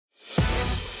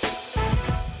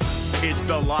It's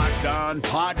the Locked On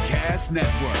Podcast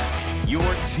Network, your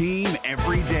team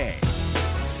every day.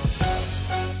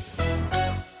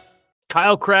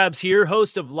 Kyle Krabs here,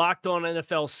 host of Locked On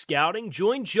NFL Scouting.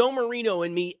 Join Joe Marino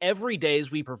and me every day as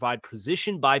we provide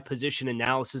position-by-position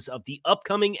analysis of the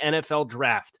upcoming NFL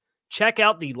Draft. Check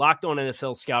out the Locked On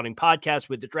NFL Scouting podcast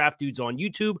with the Draft Dudes on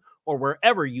YouTube or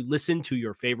wherever you listen to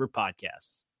your favorite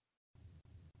podcasts.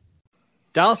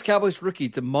 Dallas Cowboys rookie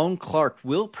Damone Clark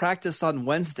will practice on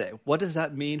Wednesday. What does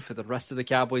that mean for the rest of the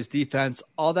Cowboys defense?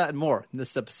 All that and more in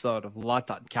this episode of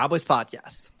Locked On Cowboys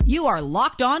podcast. You are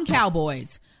Locked On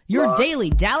Cowboys, your daily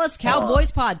Dallas Cowboys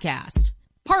podcast.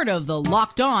 Part of the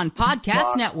Locked On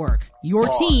Podcast Network, your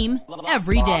team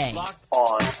every day. Locked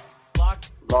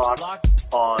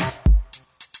on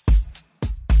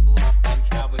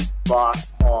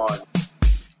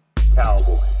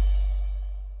Cowboys.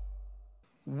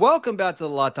 Welcome back to the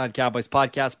Locked On Cowboys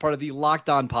podcast, part of the Locked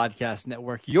On Podcast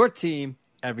Network, your team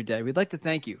every day. We'd like to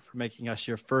thank you for making us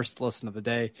your first listen of the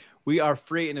day. We are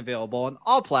free and available on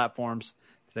all platforms.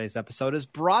 Today's episode is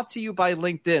brought to you by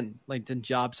LinkedIn. LinkedIn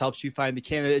Jobs helps you find the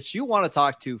candidates you want to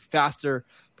talk to faster.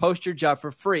 Post your job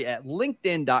for free at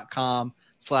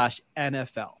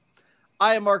linkedin.com/NFL.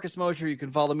 I am Marcus Mosher. You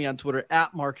can follow me on Twitter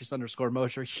at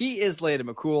Marcus_Mosher. He is Landon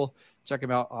McCool. Check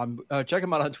him out on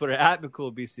Twitter at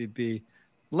McCoolBCB.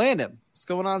 Landon, what's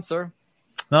going on, sir?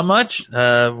 Not much.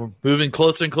 We're moving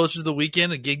closer and closer to the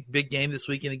weekend. A big game this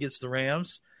weekend against the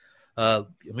Rams.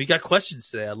 We got questions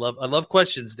today. I love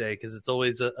questions day because it's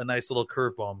always a nice little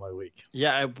curveball in my week.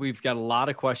 Yeah, we've got a lot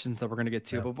of questions that we're going to get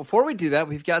to. Yeah. But before we do that,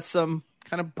 we've got some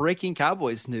kind of breaking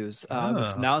Cowboys news. It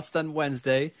was announced on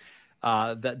Wednesday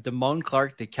that Damone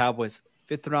Clark, the Cowboys'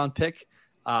 fifth-round pick,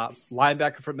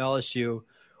 linebacker from LSU,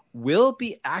 will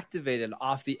be activated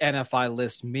off the NFI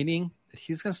list, meaning that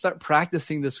he's going to start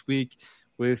practicing this week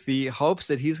with the hopes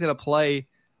that he's going to play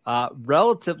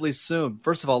relatively soon.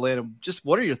 First of all, Landon, just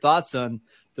what are your thoughts on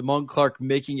Damone Clark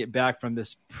making it back from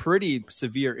this pretty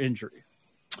severe injury?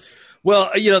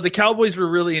 Well, the Cowboys were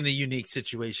really in a unique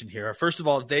situation here. First of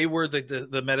all, they were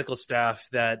the medical staff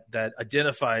that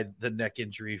identified the neck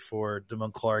injury for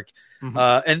Damone Clark.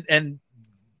 Mm-hmm. And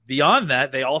beyond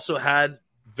that, they also had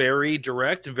very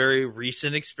direct and very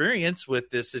recent experience with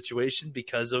this situation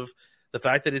because of the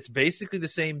fact that it's basically the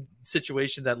same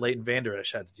situation that Leighton Vander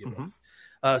Esch had to deal with.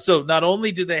 So not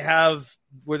only did they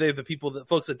were they the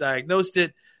folks that diagnosed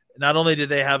it, not only did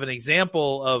they have an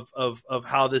example of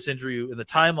how this injury in the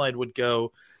timeline would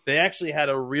go, they actually had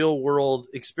a real world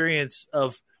experience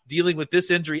of dealing with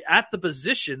this injury at the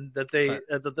position that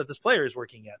that this player is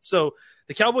working at. So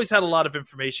the Cowboys had a lot of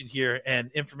information here,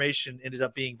 and information ended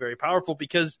up being very powerful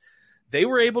because they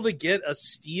were able to get a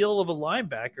steal of a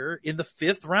linebacker in the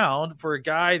 5th round for a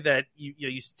guy that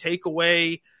you take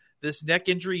away this neck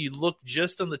injury. You look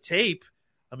just on the tape.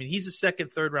 I mean, he's a second,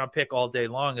 3rd round pick all day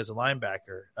long as a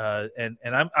linebacker. And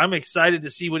I'm excited to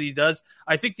see what he does.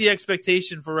 I think the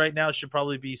expectation for right now should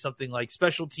probably be something like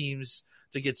special teams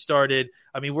to get started.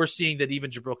 I mean, we're seeing that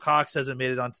even Jabril Cox hasn't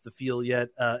made it onto the field yet.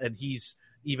 And he's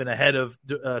even ahead of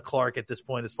Clark at this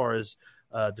point as far as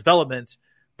development.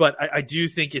 But I do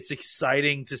think it's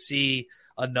exciting to see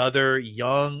another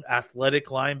young, athletic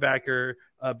linebacker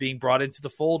being brought into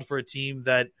the fold for a team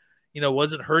that,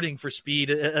 wasn't hurting for speed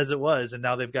as it was. And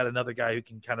now they've got another guy who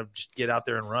can kind of just get out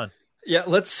there and run. Yeah,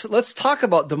 let's talk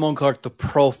about Damone Clark, the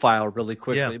profile, really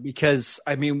quickly, because,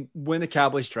 I mean, when the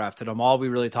Cowboys drafted him, all we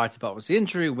really talked about was the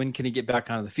injury, when can he get back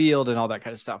onto the field and all that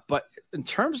kind of stuff. But in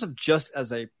terms of just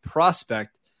as a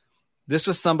prospect, this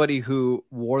was somebody who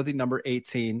wore the number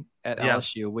 18 at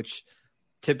LSU, which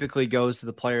typically goes to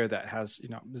the player that has,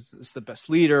 is the best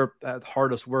leader,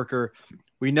 hardest worker.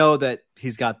 We know that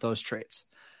he's got those traits.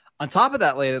 On top of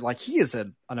that, Landon, he is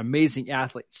an amazing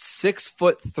athlete,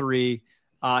 6'3".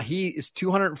 He is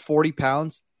 240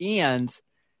 pounds, and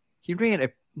he ran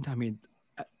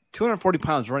 240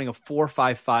 pounds running a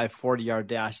 4.55 40-yard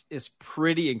dash is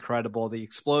pretty incredible. The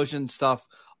explosion stuff,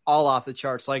 all off the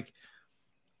charts.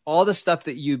 All the stuff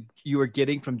that you are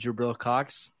getting from Jabril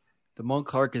Cox, Damone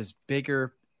Clark is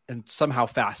bigger and somehow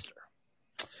faster.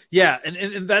 Yeah, and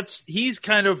he's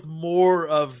kind of more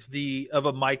of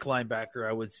a Mike linebacker,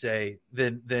 I would say,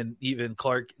 than even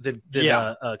Clark than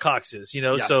Cox is.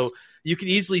 Yes. So you can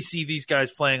easily see these guys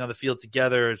playing on the field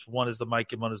together. One is the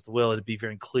Mike and one is the Will. It'd be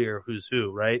very clear who's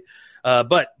who, right?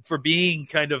 But for being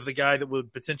kind of the guy that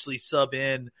would potentially sub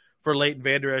in for Leighton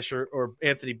Vander Esch or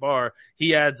Anthony Barr,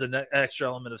 he adds an extra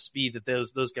element of speed that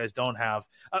those guys don't have.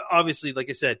 Obviously, like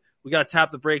I said, we got to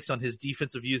tap the brakes on his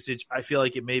defensive usage. I feel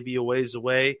like it may be a ways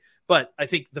away, but I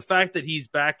think the fact that he's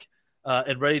back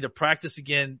and ready to practice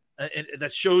again, and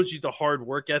that shows you the hard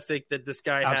work ethic that this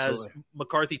guy Absolutely. has.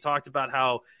 McCarthy talked about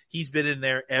how he's been in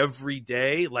there every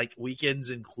day, like weekends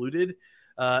included.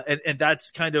 And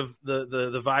that's kind of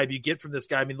the vibe you get from this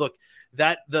guy. I mean, look,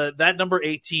 that number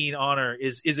 18 honor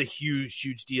is a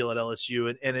huge deal at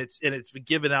LSU, and it's been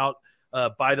given out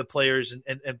by the players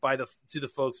and to the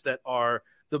folks that are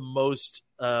the most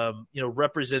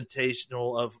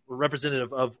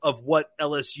representative of what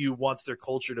LSU wants their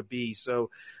culture to be. So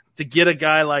to get a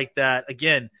guy like that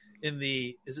again in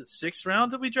is it 6th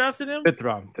round that we drafted him?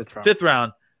 Fifth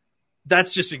round.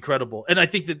 That's just incredible. And I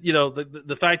think that,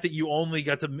 the fact that you only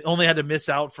had to miss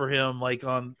out for him, like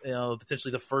on,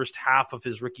 potentially the first half of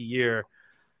his rookie year,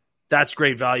 that's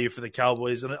great value for the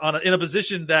Cowboys. And in a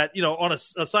position that, on a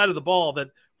side of the ball that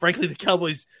frankly, the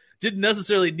Cowboys didn't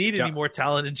necessarily need any more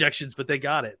talent injections, but they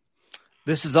got it.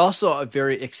 This is also a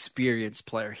very experienced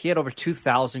player. He had over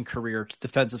 2,000 career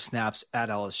defensive snaps at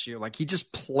LSU. Like, he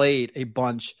just played a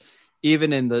bunch,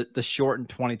 even in the shortened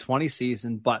 2020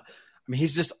 season. But I mean,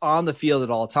 he's just on the field at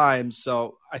all times.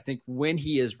 So I think when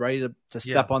he is ready to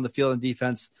step on the field in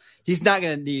defense, he's not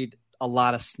going to need a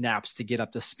lot of snaps to get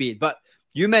up to speed. But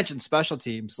you mentioned special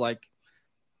teams. Like,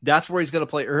 that's where he's going to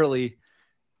play early.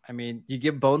 I mean, you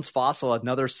give Bones Fossil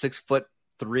another 6'3",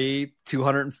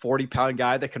 240-pound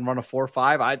guy that can run a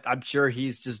 4.5. I'm sure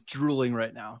he's just drooling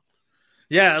right now.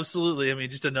 Yeah, absolutely. I mean,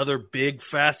 just another big,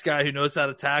 fast guy who knows how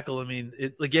to tackle. I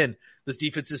mean, again, this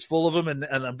defense is full of them,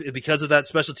 and because of that,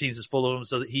 special teams is full of them,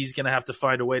 so that he's going to have to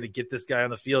find a way to get this guy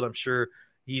on the field. I'm sure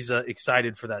he's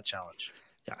excited for that challenge.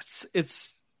 Yeah,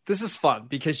 this is fun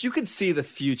because you can see the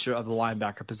future of the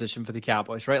linebacker position for the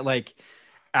Cowboys, right? Like,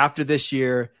 after this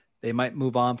year, they might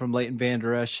move on from Leighton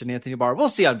Vander Esch and Anthony Barr. We'll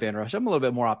see on Vander Esch. I'm a little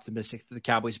bit more optimistic that the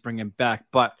Cowboys bring him back,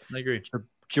 but I agree.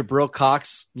 Jabril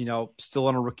Cox, still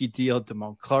on a rookie deal.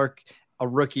 Damone Clark, a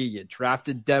rookie. You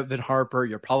drafted Devin Harper.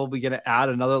 You're probably going to add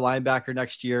another linebacker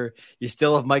next year. You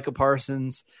still have Micah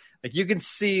Parsons. Like, you can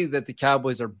see that the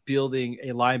Cowboys are building a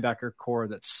linebacker core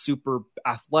that's super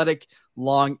athletic,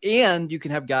 long, and you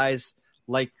can have guys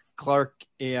like Clark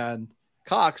and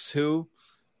Cox who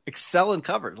excel in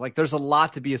coverage. Like, there's a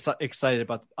lot to be excited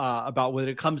about when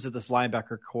it comes to this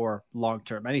linebacker core long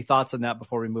term. Any thoughts on that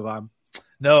before we move on?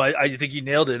 No, I think you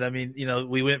nailed it. I mean,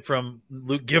 we went from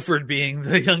Luke Gifford being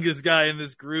the youngest guy in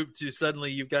this group to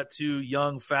suddenly you've got two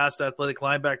young, fast, athletic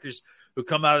linebackers who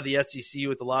come out of the SEC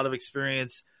with a lot of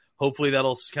experience. Hopefully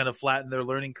that'll kind of flatten their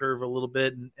learning curve a little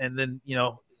bit. And then,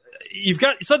 you've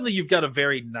got a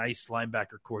very nice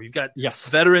linebacker core. You've got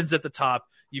veterans at the top.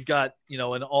 You've got,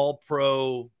 an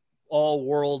all-pro,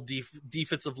 all-world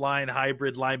defensive line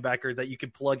hybrid linebacker that you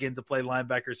can plug in to play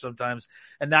linebacker sometimes.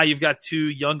 And now you've got two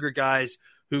younger guys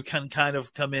who can kind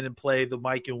of come in and play the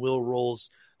Mike and Will roles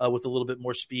with a little bit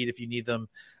more speed if you need them.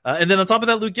 And then on top of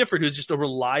that, Luke Gifford, who's just a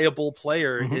reliable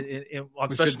player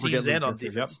on special teams and on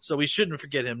defense. So we shouldn't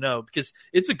forget him, no, because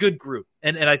it's a good group.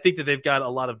 And I think that they've got a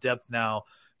lot of depth now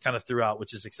kind of throughout,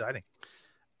 which is exciting.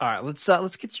 All right, let's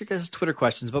get to your guys' Twitter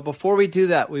questions. But before we do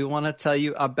that, we want to tell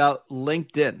you about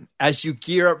LinkedIn. As you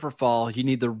gear up for fall, you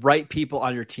need the right people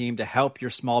on your team to help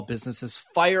your small businesses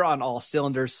fire on all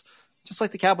cylinders, just like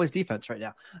the Cowboys defense right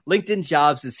now. LinkedIn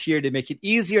Jobs is here to make it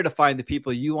easier to find the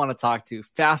people you want to talk to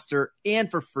faster and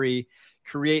for free.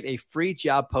 Create a free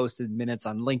job post in minutes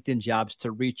on LinkedIn Jobs to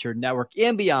reach your network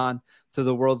and beyond to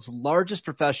the world's largest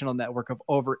professional network of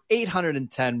over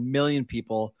 810 million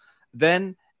people.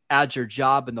 Then add your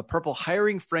job in the purple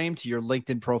hiring frame to your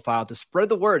LinkedIn profile to spread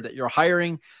the word that you're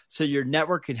hiring so your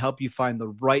network can help you find the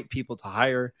right people to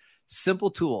hire.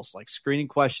 Simple tools like screening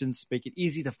questions make it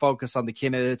easy to focus on the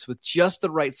candidates with just the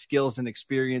right skills and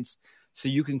experience so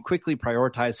you can quickly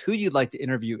prioritize who you'd like to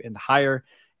interview and hire.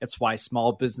 It's why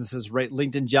small businesses rate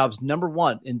LinkedIn Jobs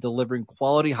 #1 in delivering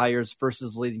quality hires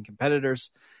versus leading competitors.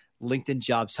 LinkedIn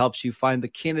Jobs helps you find the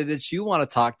candidates you want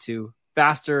to talk to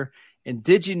faster. And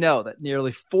did you know that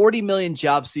nearly 40 million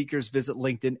job seekers visit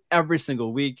LinkedIn every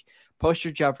single week? Post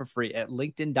your job for free at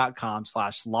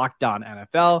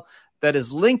linkedin.com/LockedOnNFL. That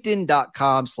is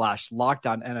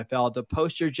linkedin.com/LockedOnNFL to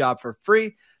post your job for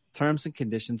free. Terms and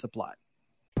conditions apply.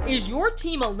 Is your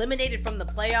team eliminated from the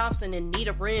playoffs and in need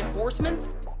of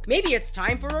reinforcements? Maybe it's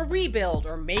time for a rebuild,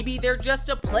 or maybe they're just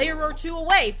a player or two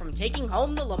away from taking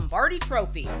home the Lombardi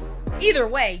Trophy. Either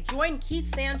way, join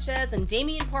Keith Sanchez and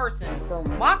Damian Parson for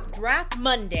Mock Draft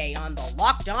Monday on the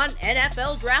Locked On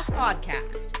NFL Draft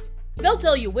Podcast. They'll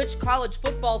tell you which college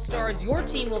football stars your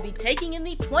team will be taking in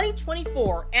the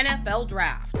 2024 NFL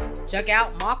Draft. Check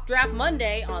out Mock Draft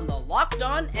Monday on the Locked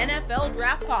On NFL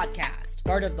Draft Podcast,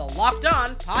 part of the Locked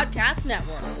On Podcast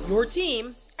Network, your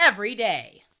team every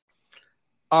day.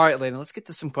 All right, Lena, let's get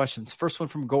to some questions. First one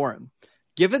from Goran.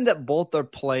 given that both are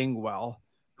playing well,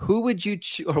 who would you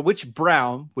or which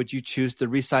Brown would you choose to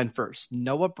re-sign first?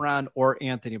 Noah Brown or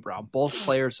Anthony Brown? Both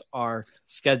players are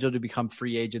scheduled to become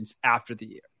free agents after the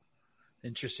year.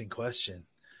 Interesting question.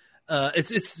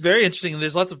 It's very interesting.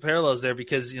 There's lots of parallels there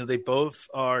because, they both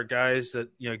are guys that,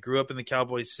 grew up in the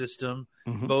Cowboys system,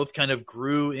 both kind of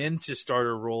grew into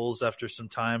starter roles after some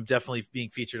time, definitely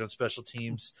being featured on special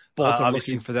teams. Both are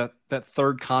looking for that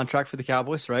third contract for the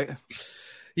Cowboys, right?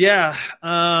 Yeah.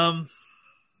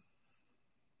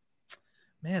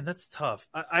 Man, that's tough.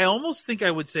 I almost think I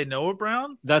would say Noah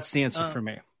Brown. That's the answer for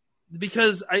me.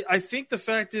 Because I think the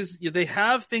fact is they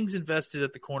have things invested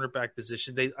at the cornerback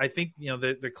position. I think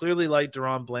they're clearly like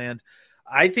Deron Bland.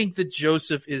 I think that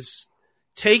Joseph is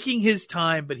taking his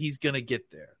time, but he's going to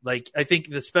get there. Like I think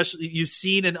you've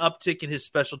seen an uptick in his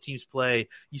special teams play.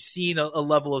 You've seen a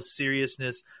level of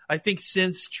seriousness. I think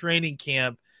since training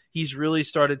camp, he's really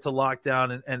started to lock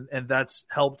down, and that's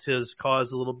helped his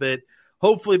cause a little bit.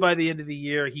 Hopefully by the end of the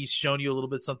year, he's shown you a little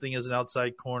bit something as an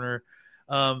outside corner.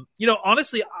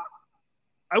 Honestly,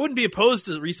 I wouldn't be opposed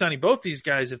to re-signing both these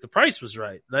guys if the price was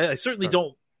right. I certainly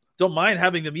don't mind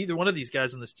having them, either one of these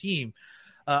guys on this team.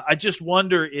 I just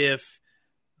wonder if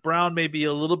Brown may be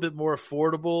a little bit more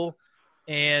affordable.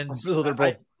 And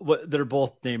they're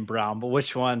both named Brown, but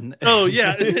which one? Oh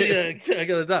yeah, I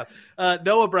got it down.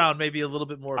 Noah Brown may be a little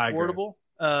bit more affordable,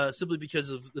 simply because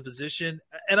of the position.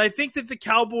 And I think that the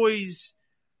Cowboys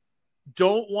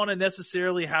don't want to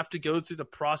necessarily have to go through the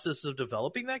process of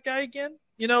developing that guy again.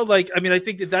 I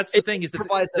think that's the thing is that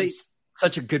provides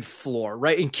such a good floor,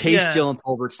 right? In case Jalen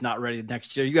Tolbert's not ready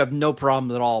next year, you have no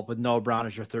problem at all with Noah Brown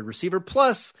as your third receiver.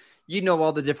 Plus,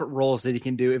 all the different roles that he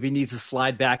can do if he needs to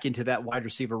slide back into that wide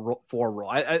receiver 4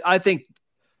 role. I think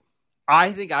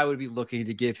I would be looking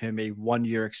to give him a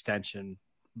 1-year extension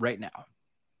right now.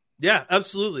 Yeah,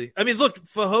 absolutely. I mean, look,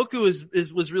 Fajoku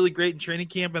was really great in training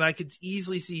camp, and I could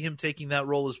easily see him taking that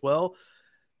role as well.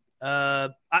 I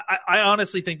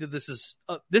honestly think that this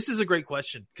is a great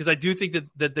question because I do think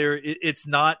that it's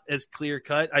not as clear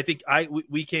cut. I think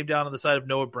we came down on the side of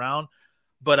Noah Brown,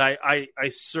 but I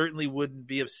certainly wouldn't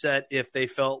be upset if they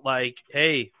felt like,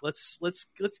 hey, let's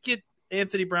get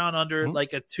Anthony Brown under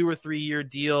like a 2 or 3 year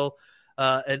deal,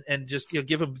 and just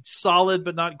give him solid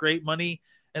but not great money.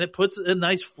 And it puts a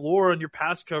nice floor on your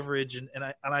pass coverage, and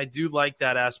I do like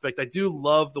that aspect. I do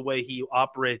love the way he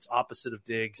operates opposite of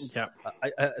Diggs. Yeah.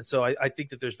 So I think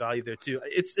that there's value there too.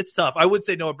 It's tough. I would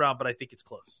say Noah Brown, but I think it's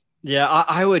close. Yeah,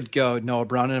 I would go Noah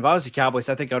Brown, and if I was the Cowboys,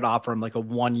 I think I would offer him like a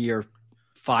 1 year,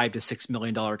 $5 to $6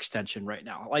 million extension right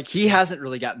now. Like he hasn't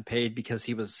really gotten paid because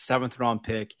he was a 7th round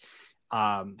pick.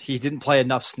 He didn't play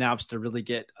enough snaps to really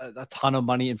get a ton of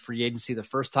money in free agency the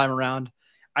first time around.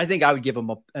 I think I would give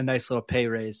him a nice little pay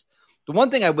raise. The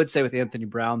one thing I would say with Anthony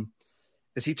Brown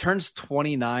is he turns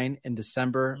 29 in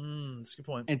December. That's a good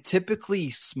point. And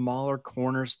typically smaller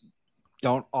corners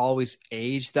don't always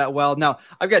age that well. Now,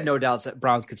 I've got no doubts that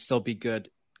Brown could still be good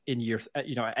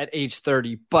at age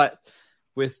 30, but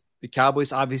with the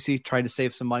Cowboys obviously trying to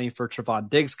save some money for Trevon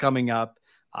Diggs coming up,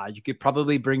 you could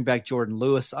probably bring back Jordan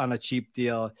Lewis on a cheap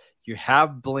deal. You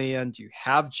have Bland, you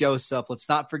have Joseph. Let's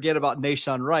not forget about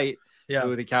Nahshon Wright. Yeah.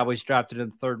 Who the Cowboys drafted in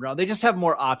the 3rd round. They just have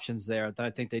more options there than I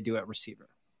think they do at receiver.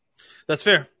 That's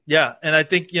fair. Yeah. And I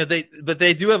think,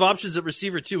 they do have options at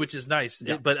receiver too, which is nice.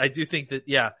 Yeah. But I do think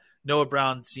that, Noah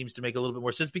Brown seems to make a little bit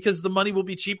more sense because the money will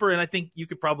be cheaper. And I think you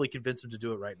could probably convince him to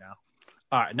do it right now.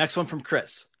 All right. Next one from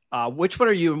Chris. Which one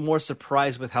are you more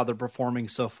surprised with how they're performing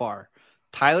so far?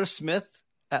 Tyler Smith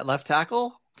at left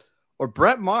tackle or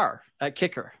Brett Maher at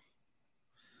kicker?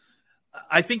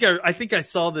 I think I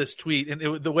saw this tweet,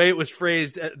 and the way it was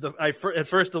phrased, at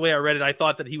first the way I read it, I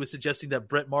thought that he was suggesting that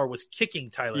Brett Maher was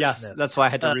kicking Tyler Smith. Yes, that's why I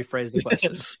had to rephrase the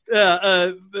question.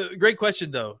 Great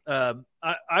question, though.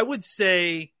 I would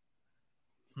say,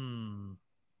 I'm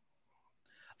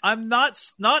not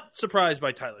surprised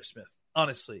by Tyler Smith,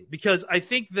 honestly, because I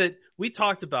think that we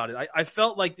talked about it. I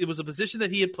felt like it was a position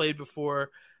that he had played before.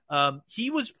 He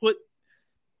was put.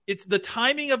 It's the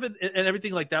timing of it and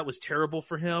everything like that was terrible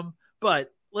for him.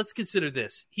 But let's consider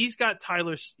this. He's got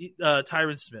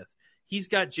Tyron Smith. He's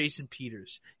got Jason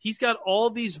Peters. He's got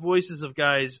all these voices of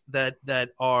guys that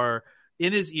are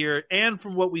in his ear. And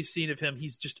from what we've seen of him,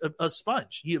 he's just a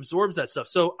sponge. He absorbs that stuff.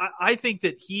 So I think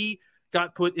that he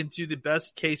got put into the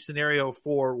best case scenario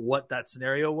for what that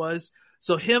scenario was.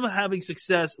 So him having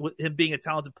success with him being a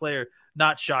talented player,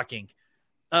 not shocking.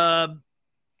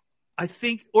 I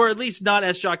think, or at least not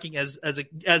as shocking as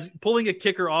pulling a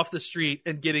kicker off the street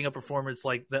and getting a performance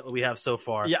like that we have so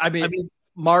far. Yeah, I mean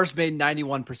Mars made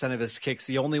 91% of his kicks.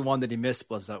 The only one that he missed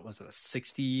was a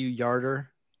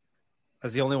 60-yarder.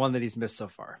 That's the only one that he's missed so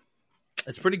far.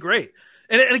 It's pretty great.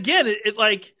 And again, it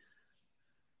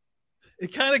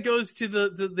kind of goes to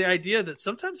the idea that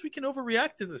sometimes we can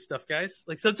overreact to this stuff, guys.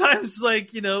 Like sometimes,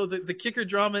 the kicker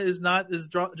drama is not as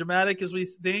dramatic as we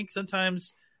think.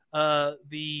 Sometimes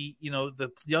the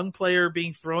young player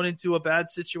being thrown into a bad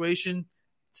situation,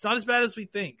 it's not as bad as we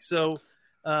think. So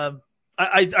I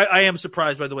am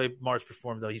surprised by the way Mars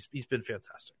performed, though. He's been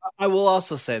fantastic. I will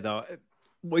also say, though,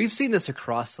 we've seen this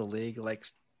across the league.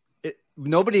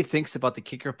 Nobody thinks about the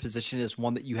kicker position as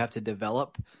one that you have to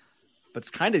develop, but it's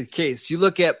kind of the case. You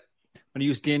look at when you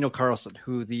use Daniel Carlson,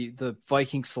 who the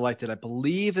Vikings selected, I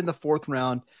believe, in the 4th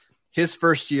round. His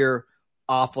first year,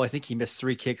 awful. I think he missed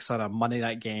 3 kicks on a Monday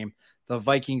night game. The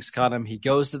Vikings cut him. He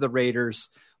goes to the Raiders,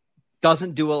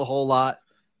 doesn't do a whole lot.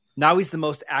 Now he's the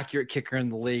most accurate kicker in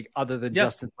the league other than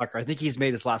Justin Tucker. I think he's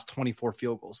made his last 24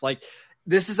 field goals.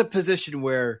 This is a position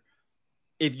where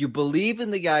if you believe in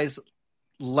the guy's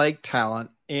leg talent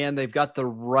and they've got the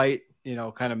right,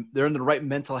 they're in the right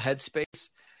mental headspace,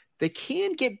 they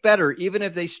can get better even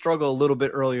if they struggle a little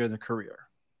bit earlier in their career.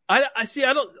 I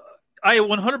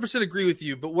 100% agree with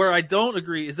you, but where I don't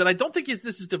agree is that I don't think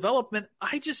this is development.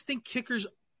 I just think kickers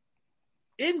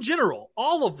in general,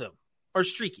 all of them are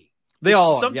streaky. They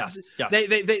all are, yes.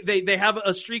 They have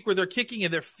a streak where they're kicking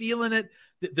and they're feeling it.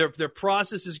 Their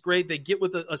process is great. They get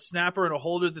with a snapper and a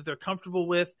holder that they're comfortable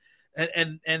with,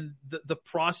 and the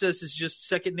process is just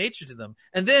second nature to them.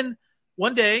 And then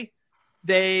one day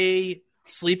they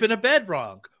sleep in a bed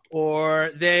wrong, or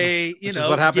they, Which is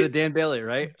what happened to Dan Bailey,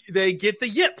 right? They get the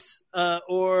yips,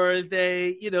 or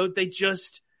they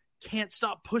just can't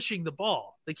stop pushing the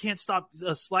ball. They can't stop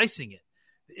slicing it.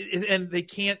 And they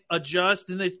can't adjust,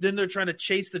 and then they're trying to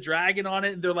chase the dragon on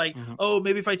it, and they're like, "Oh,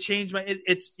 maybe if I change my..."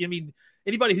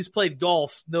 Anybody who's played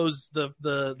golf knows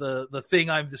the thing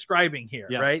I'm describing here,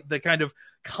 right? The kind of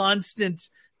constant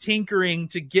tinkering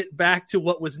to get back to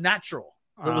what was natural.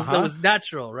 That was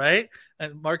natural, right?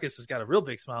 And Marcus has got a real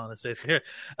big smile on his face here.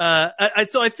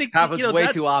 So I think happens way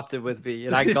too often with me,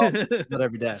 and I golf not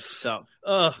every day. So,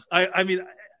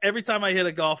 every time I hit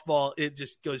a golf ball, it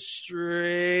just goes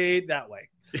straight that way.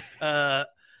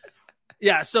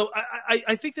 So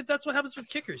I think that's what happens with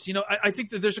kickers. I think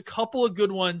that there's a couple of good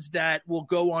ones that will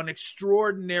go on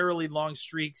extraordinarily long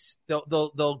streaks.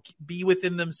 They'll be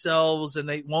within themselves, and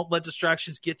they won't let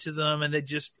distractions get to them, and they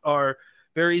just are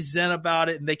very zen about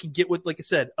it, and they can get with, like I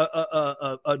said,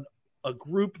 a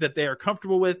group that they are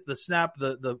comfortable with. The snap,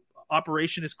 the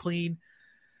operation is clean.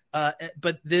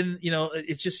 But then,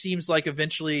 it just seems like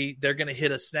eventually they're going to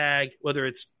hit a snag, whether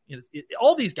it's,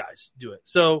 all these guys do it.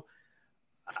 So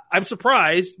I'm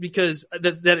surprised because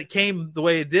that it came the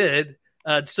way it did,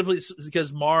 simply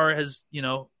because Mar has,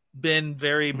 been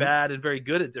very bad and very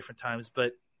good at different times.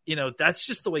 But, that's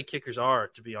just the way kickers are,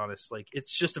 to be honest.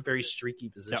 It's just a very streaky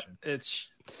position. Yep.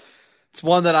 It's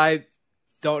one that I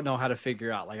don't know how to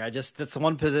figure out. That's the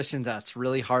one position that's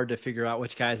really hard to figure out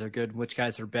which guys are good and which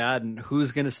guys are bad, and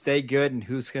who's going to stay good and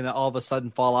who's going to all of a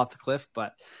sudden fall off the cliff.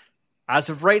 But as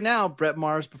of right now, Brett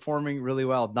Maher is performing really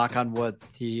well. Knock on wood.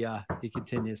 He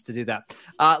continues to do that.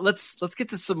 Let's get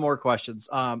to some more questions.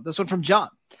 This one from John.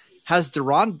 Has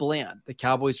Deron Bland, the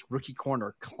Cowboys rookie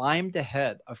corner, climbed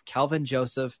ahead of Calvin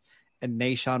Joseph and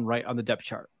Nahshon Wright on the depth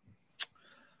chart?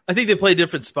 I think they play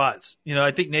different spots.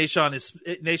 I think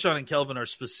Nahshon and Kelvin are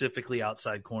specifically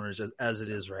outside corners as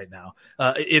it is right now.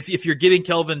 If you're getting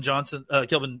Joseph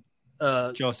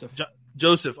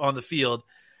on the field,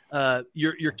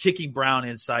 you're kicking Brown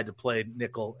inside to play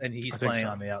nickel, and he's playing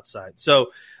on the outside. So,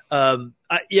 I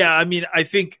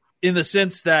think in the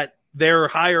sense that they're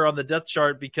higher on the depth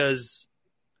chart because,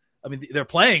 they're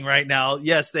playing right now.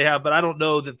 Yes, they have, but I don't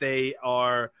know that they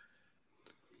are.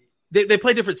 They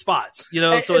play different spots,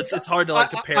 so it's hard to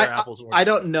compare apples. I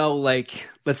don't know,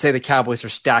 let's say the Cowboys are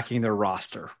stacking their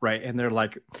roster, right? And they're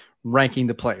ranking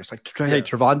the players.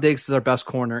 Trevon Diggs is our best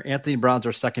corner. Anthony Brown's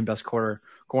our second best corner.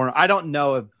 I don't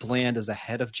know if Bland is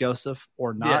ahead of Joseph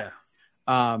or not.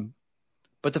 Yeah.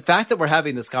 But the fact that we're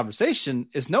having this conversation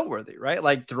is noteworthy, right?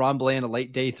 Deron Bland, a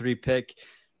late day 3 pick,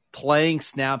 playing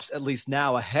snaps at least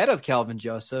now ahead of Calvin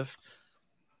Joseph,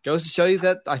 goes to show you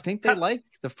that I think they like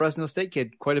the Fresno State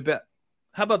kid quite a bit.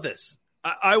 How about this?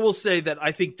 I will say that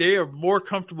I think they are more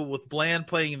comfortable with Bland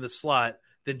playing in the slot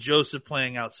than Joseph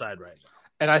playing outside right now.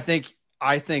 And I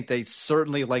think they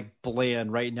certainly like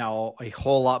Bland right now a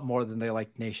whole lot more than they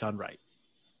like Nahshon Wright.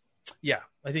 Yeah,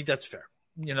 I think that's fair.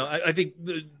 I think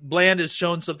Bland has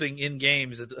shown something in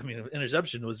games.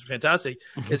 Interception was fantastic.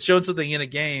 Mm-hmm. It's shown something in a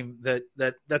game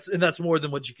that's more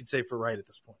than what you could say for Wright at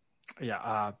this point.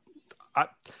 Yeah.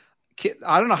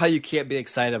 I don't know how you can't be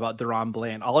excited about Deron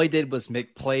Bland. All he did was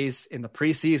make plays in the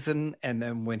preseason, and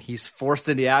then when he's forced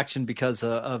into action because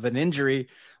of an injury,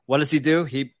 what does he do?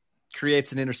 He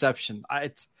creates an interception.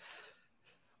 I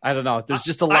don't know. There's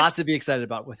just a lot to be excited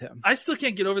about with him. I still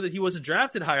can't get over that he wasn't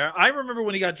drafted higher. I remember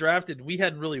when he got drafted, we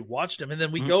hadn't really watched him, and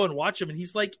then we go and watch him, and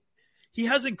he's like, he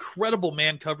has incredible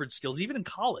man coverage skills, even in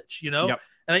college, you know? Yep.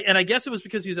 And I guess it was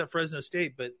because he was at Fresno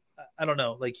State, but I don't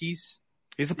know. Like he's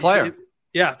a player.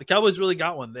 Yeah, the Cowboys really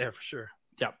got one there for sure.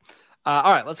 Yeah.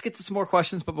 All right, let's get to some more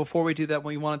questions. But before we do that,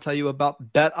 we want to tell you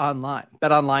about Bet Online.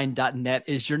 BetOnline.net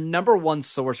is your number one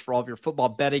source for all of your football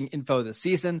betting info this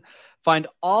season. Find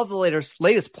all the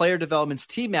latest player developments,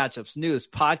 team matchups, news,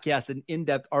 podcasts, and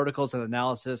in-depth articles and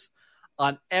analysis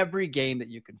on every game that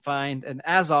you can find. And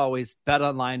as always,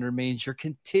 BetOnline remains your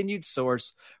continued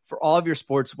source for all of your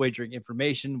sports wagering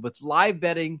information with live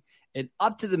betting and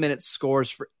up-to-the-minute scores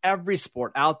for every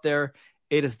sport out there.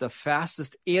 It is the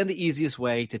fastest and the easiest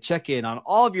way to check in on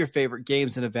all of your favorite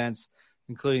games and events,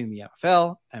 including the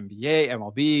NFL, NBA,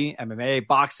 MLB, MMA,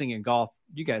 boxing, and golf.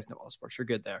 You guys know all the sports. You're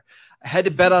good there. Head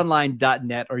to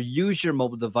betonline.net or use your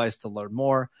mobile device to learn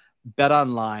more.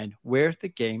 BetOnline, where the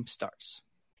game starts.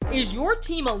 Is your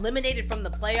team eliminated from the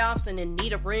playoffs and in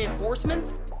need of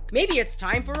reinforcements? Maybe it's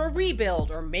time for a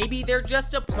rebuild, or maybe they're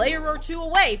just a player or two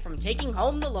away from taking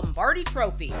home the Lombardi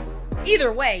Trophy.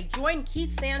 Either way, join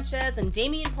Keith Sanchez and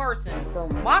Damian Parson for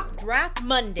Mock Draft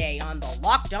Monday on the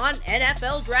Locked On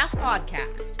NFL Draft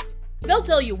Podcast. They'll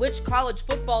tell you which college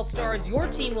football stars your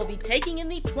team will be taking in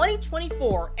the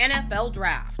 2024 NFL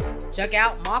Draft. Check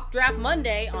out Mock Draft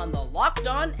Monday on the Locked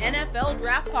On NFL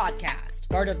Draft Podcast,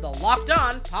 part of the Locked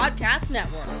On Podcast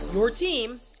Network, your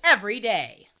team every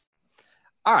day.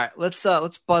 All right, let's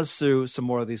buzz through some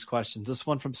more of these questions. This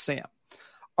one from Sam.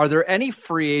 Are there any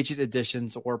free agent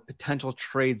additions or potential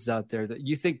trades out there that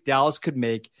you think Dallas could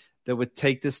make that would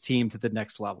take this team to the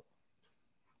next level?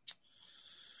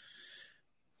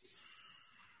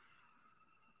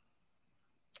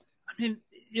 I mean,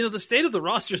 you know, the state of the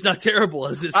roster is not terrible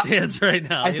as it stands right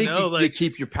now. I think you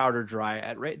keep your powder dry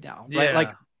at right now. Right? Yeah.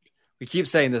 Like we keep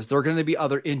saying this, there are going to be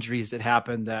other injuries that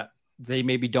happen that they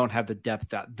maybe don't have the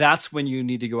depth at. That's when you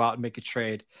need to go out and make a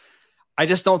trade. I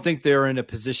just don't think they're in a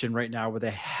position right now where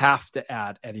they have to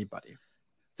add anybody.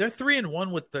 They're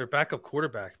 3-1 with their backup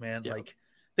quarterback, man. Yeah. Like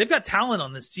they've got talent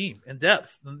on this team and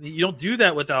depth. You don't do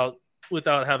that without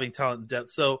having talent and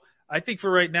depth. So I think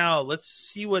for right now, let's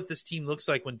see what this team looks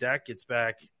like when Dak gets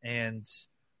back. And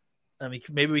I mean,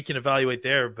 maybe we can evaluate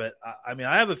there, but I mean,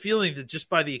 I have a feeling that just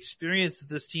by the experience that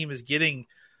this team is getting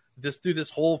through this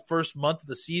whole first month of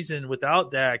the season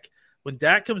without Dak, when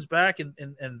Dak comes back and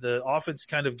the offense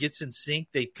kind of gets in sync,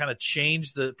 they kind of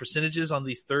change the percentages on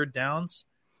these third downs.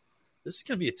 This is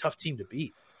going to be a tough team to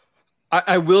beat.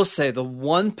 I will say the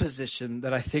one position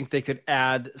that I think they could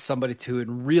add somebody to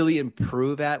and really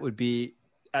improve at would be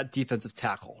at defensive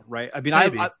tackle, right? I mean,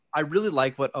 I really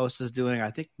like what Osa's doing. I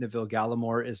think Neville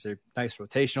Gallimore is a nice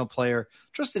rotational player.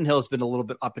 Tristan Hill's been a little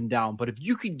bit up and down, but if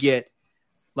you could get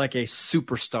like a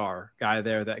superstar guy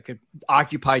there that could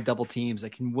occupy double teams,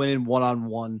 that can win in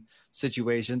one-on-one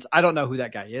situations. I don't know who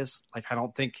that guy is. Like, I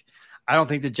don't think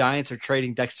the Giants are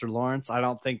trading Dexter Lawrence. I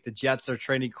don't think the Jets are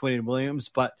trading Quinnen Williams,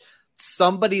 but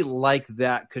somebody like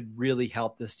that could really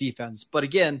help this defense. But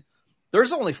again,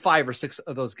 there's only 5 or 6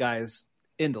 of those guys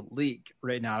in the league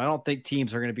right now. I don't think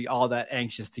teams are going to be all that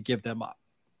anxious to give them up.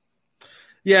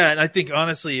 Yeah, and I think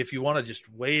honestly, if you want to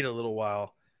just wait a little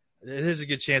while, there's a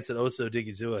good chance that Osa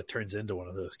Odigizua turns into one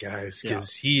of those guys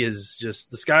because he is just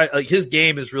this guy. Like his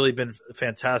game has really been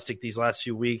fantastic these last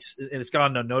few weeks, and it's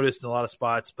gone unnoticed in a lot of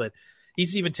spots. But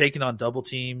he's even taken on double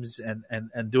teams and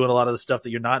doing a lot of the stuff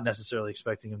that you're not necessarily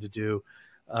expecting him to do.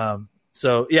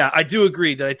 So yeah, I do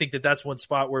agree that I think that that's one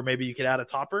spot where maybe you could add a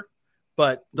topper,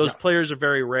 but those players are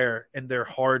very rare and they're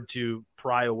hard to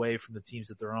pry away from the teams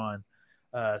that they're on.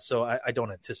 So I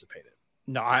don't anticipate it.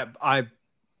 No, I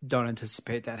don't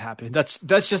anticipate that happening. That's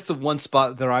just the one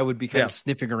spot that I would be kind of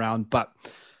sniffing around, but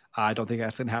I don't think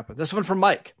that's going to happen. This one from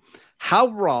Mike. How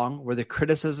wrong were the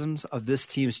criticisms of this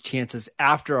team's chances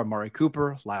after Amari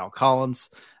Cooper, Lyle Collins,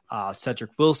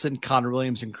 Cedric Wilson, Connor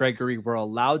Williams, and Gregory were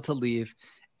allowed to leave,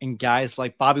 and guys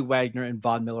like Bobby Wagner and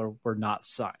Von Miller were not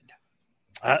signed?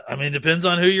 I mean, it depends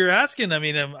on who you're asking. I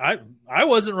mean, I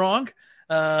wasn't wrong.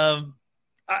 Look,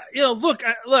 I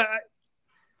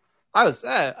was.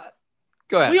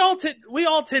 Go ahead. We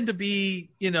all tend to be,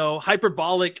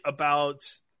 hyperbolic about,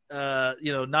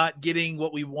 not getting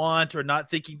what we want or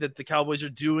not thinking that the Cowboys are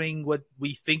doing what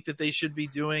we think that they should be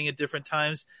doing at different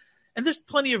times. And there's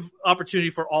plenty of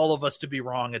opportunity for all of us to be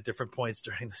wrong at different points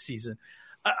during the season.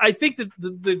 I think that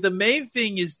the main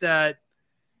thing is that,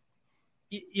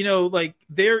 like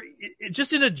they're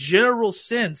just in a general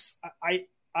sense,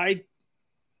 I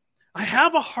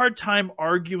have a hard time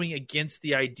arguing against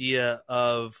the idea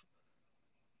of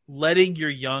letting your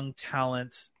young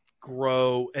talent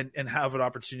grow and have an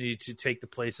opportunity to take the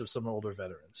place of some older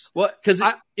veterans. Well, because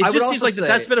it just seems like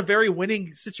that's been a very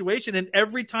winning situation. And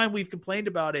every time we've complained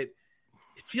about it,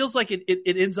 it feels like it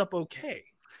ends up okay.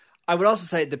 I would also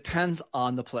say it depends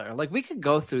on the player. Like, we could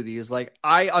go through these. Like,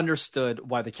 I understood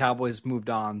why the Cowboys moved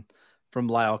on from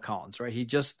Lyle Collins, right? He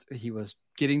was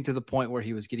getting to the point where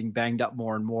he was getting banged up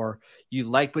more and more. You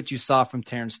like what you saw from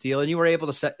Terrence Steele, and you were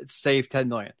able to save $10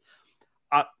 million.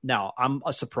 Now, I'm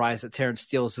surprised that Terrence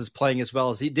Steele is playing as well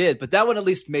as he did, but that one at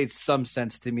least made some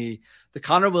sense to me. The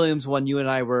Connor Williams one, you and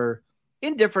I were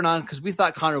indifferent on because we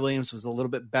thought Connor Williams was a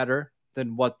little bit better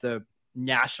than what the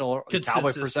national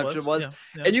Cowboy perception was.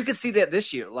 Yeah. And you can see that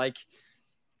this year. Like,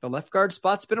 the left guard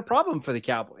spot's been a problem for the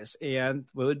Cowboys, and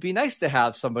it would be nice to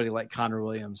have somebody like Connor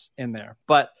Williams in there.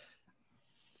 But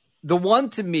the one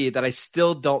to me that I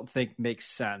still don't think makes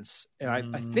sense, and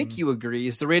I think you agree,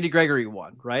 is the Randy Gregory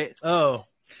one, right? Oh,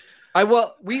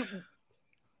 the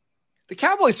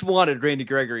Cowboys wanted Randy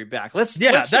Gregory back. That's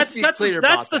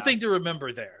the thing to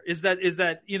remember. There is that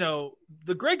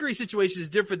the Gregory situation is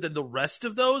different than the rest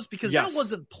of those because that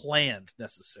wasn't planned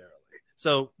necessarily.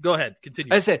 So go ahead,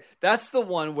 continue. I say that's the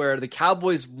one where the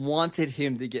Cowboys wanted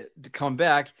him to come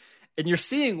back, and you're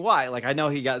seeing why. Like, I know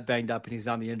he got banged up and he's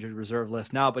on the injured reserve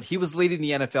list now, but he was leading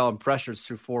the NFL in pressures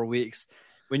through 4 weeks.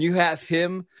 When you have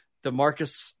him,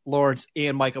 DeMarcus Lawrence,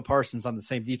 and Micah Parsons on the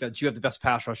same defense, you have the best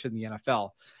pass rush in the NFL.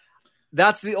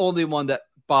 That's the only one that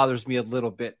bothers me a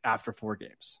little bit after 4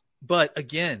 games. But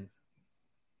again,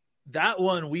 that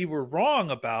one we were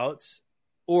wrong about,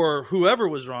 or whoever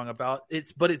was wrong about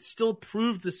it, but it still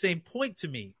proved the same point to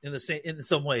me in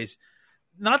some ways.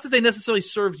 Not that they necessarily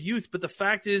served youth, but the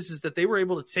fact is that they were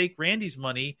able to take Randy's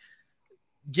money,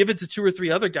 give it to 2 or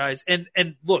 3 other guys, and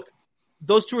look,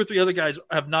 those 2 or 3 other guys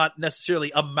have not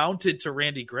necessarily amounted to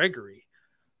Randy Gregory,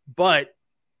 but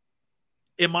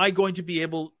am I going to be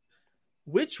able?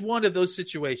 Which one of those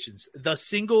situations, the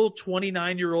single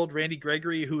 29-year-old Randy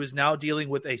Gregory, who is now dealing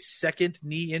with a second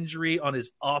knee injury on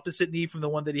his opposite knee from the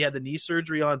one that he had the knee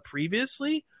surgery on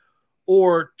previously,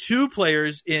 or 2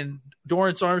 players in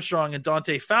Dorrance Armstrong and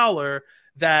Dante Fowler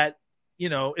that,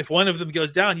 if one of them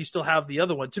goes down, you still have the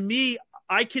other one. To me,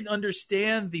 I can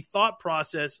understand the thought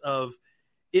process of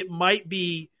you might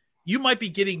be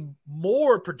getting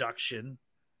more production,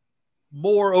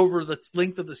 more over the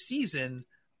length of the season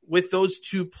with those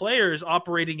 2 players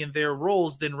operating in their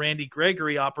roles than Randy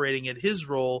Gregory operating in his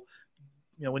role.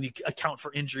 When you account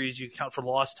for injuries, you account for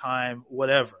lost time,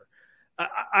 whatever.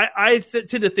 I tend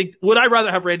to think, would I rather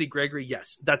have Randy Gregory?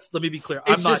 Yes. Let me be clear.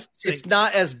 It's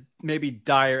not as maybe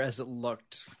dire as it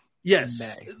looked. Yes.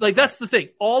 Like, that's the thing.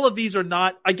 All of these are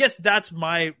not, I guess that's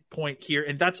my point here.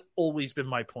 And that's always been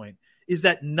my point, is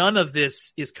that none of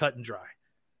this is cut and dry.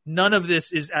 None of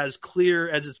this is as clear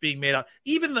as it's being made out.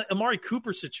 Even the Amari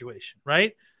Cooper situation,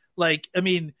 right? Like, I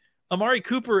mean, Amari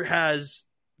Cooper has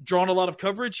drawn a lot of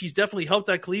coverage. He's definitely helped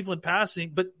that Cleveland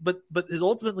passing, but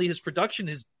ultimately his production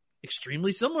is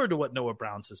extremely similar to what Noah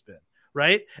Brown's has been,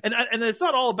 right? And it's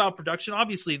not all about production.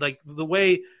 Obviously, like, the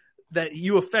way that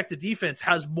you affect the defense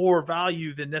has more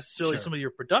value than necessarily some of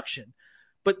your production.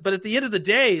 But at the end of the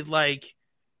day, like,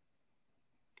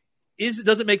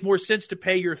 does it make more sense to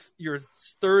pay your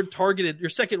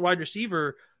second wide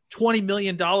receiver $20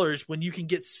 million when you can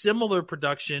get similar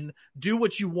production, do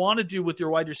what you want to do with your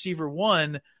wide receiver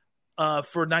 1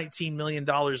 for $19 million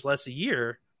less a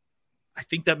year? I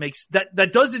think that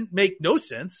doesn't make no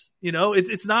sense.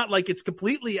 It's not like it's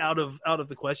completely out of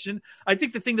the question. I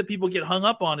think the thing that people get hung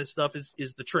up on is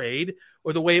the trade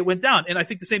or the way it went down. And I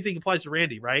think the same thing applies to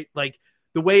Randy, right? Like,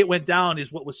 the way it went down is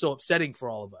what was so upsetting for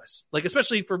all of us. Like,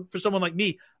 especially for someone like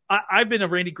me, I've been a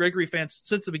Randy Gregory fan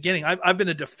since the beginning. I've been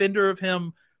a defender of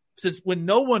him since when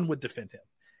no one would defend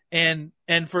him.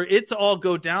 And for it to all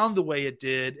go down the way it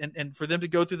did, and for them to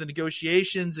go through the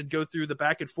negotiations and go through the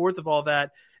back and forth of all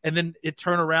that, and then it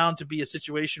turn around to be a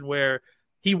situation where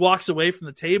he walks away from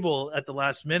the table at the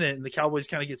last minute and the Cowboys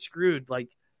kind of get screwed. Like,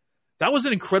 that was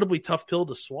an incredibly tough pill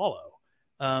to swallow.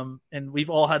 And we've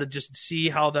all had to just see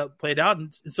how that played out.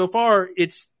 And so far,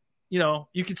 it's,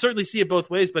 you can certainly see it both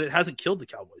ways, but it hasn't killed the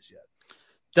Cowboys yet.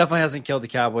 Definitely hasn't killed the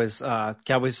Cowboys.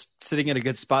 Cowboys sitting in a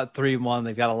good spot, 3-1.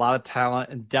 They've got a lot of talent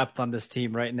and depth on this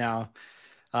team right now.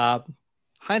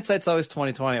 Hindsight's always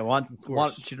 20/20. I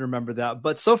want you to remember that.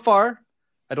 But so far,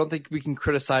 I don't think we can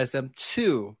criticize them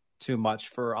too too much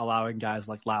for allowing guys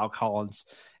like Lyle Collins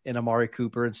and Amari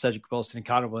Cooper and Cedric Wilson and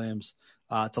Connor Williams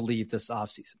to leave this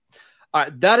offseason. All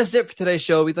right, that is it for today's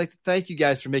show. We'd like to thank you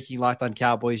guys for making Locked On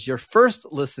Cowboys your first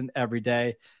listen every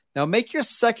day. Now make your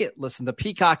second listen to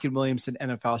Peacock and Williamson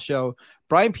NFL show.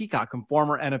 Brian Peacock and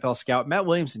former NFL scout Matt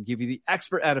Williamson give you the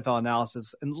expert NFL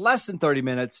analysis in less than 30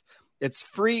 minutes. It's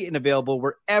free and available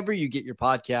wherever you get your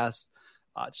podcasts.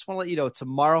 Just want to let you know,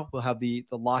 tomorrow we'll have the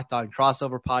Locked On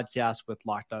crossover podcast with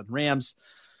Locked On Rams.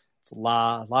 It's a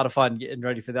lot of fun getting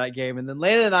ready for that game. And then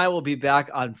Landon and I will be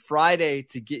back on Friday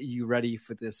to get you ready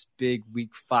for this big Week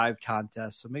 5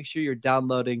 contest. So make sure you're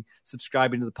downloading,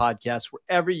 subscribing to the podcast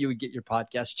wherever you would get your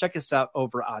podcast. Check us out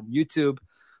over on YouTube.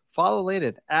 Follow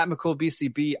Landon at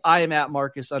McCoolBCB. I am at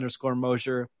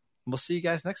Marcus_Mosher. And we'll see you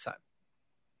guys next time.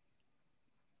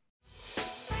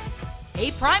 Hey,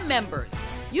 Prime members,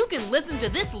 you can listen to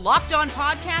this Locked On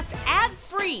podcast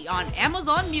ad-free on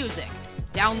Amazon Music.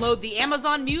 Download the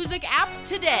Amazon Music app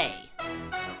today.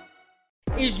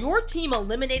 Is your team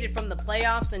eliminated from the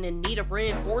playoffs and in need of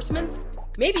reinforcements?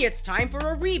 Maybe it's time for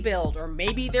a rebuild, or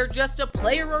maybe they're just a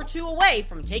player or two away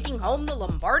from taking home the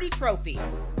Lombardi Trophy.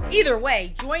 Either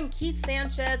way, join Keith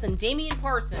Sanchez and Damian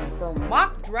Parson for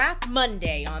Mock Draft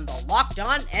Monday on the Locked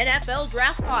On NFL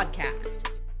Draft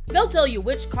Podcast. They'll tell you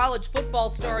which college football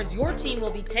stars your team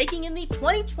will be taking in the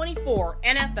 2024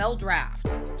 NFL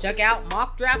Draft. Check out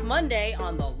Mock Draft Monday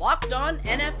on the Locked On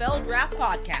NFL Draft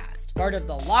Podcast, part of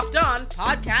the Locked On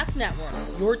Podcast Network,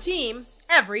 your team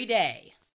every day.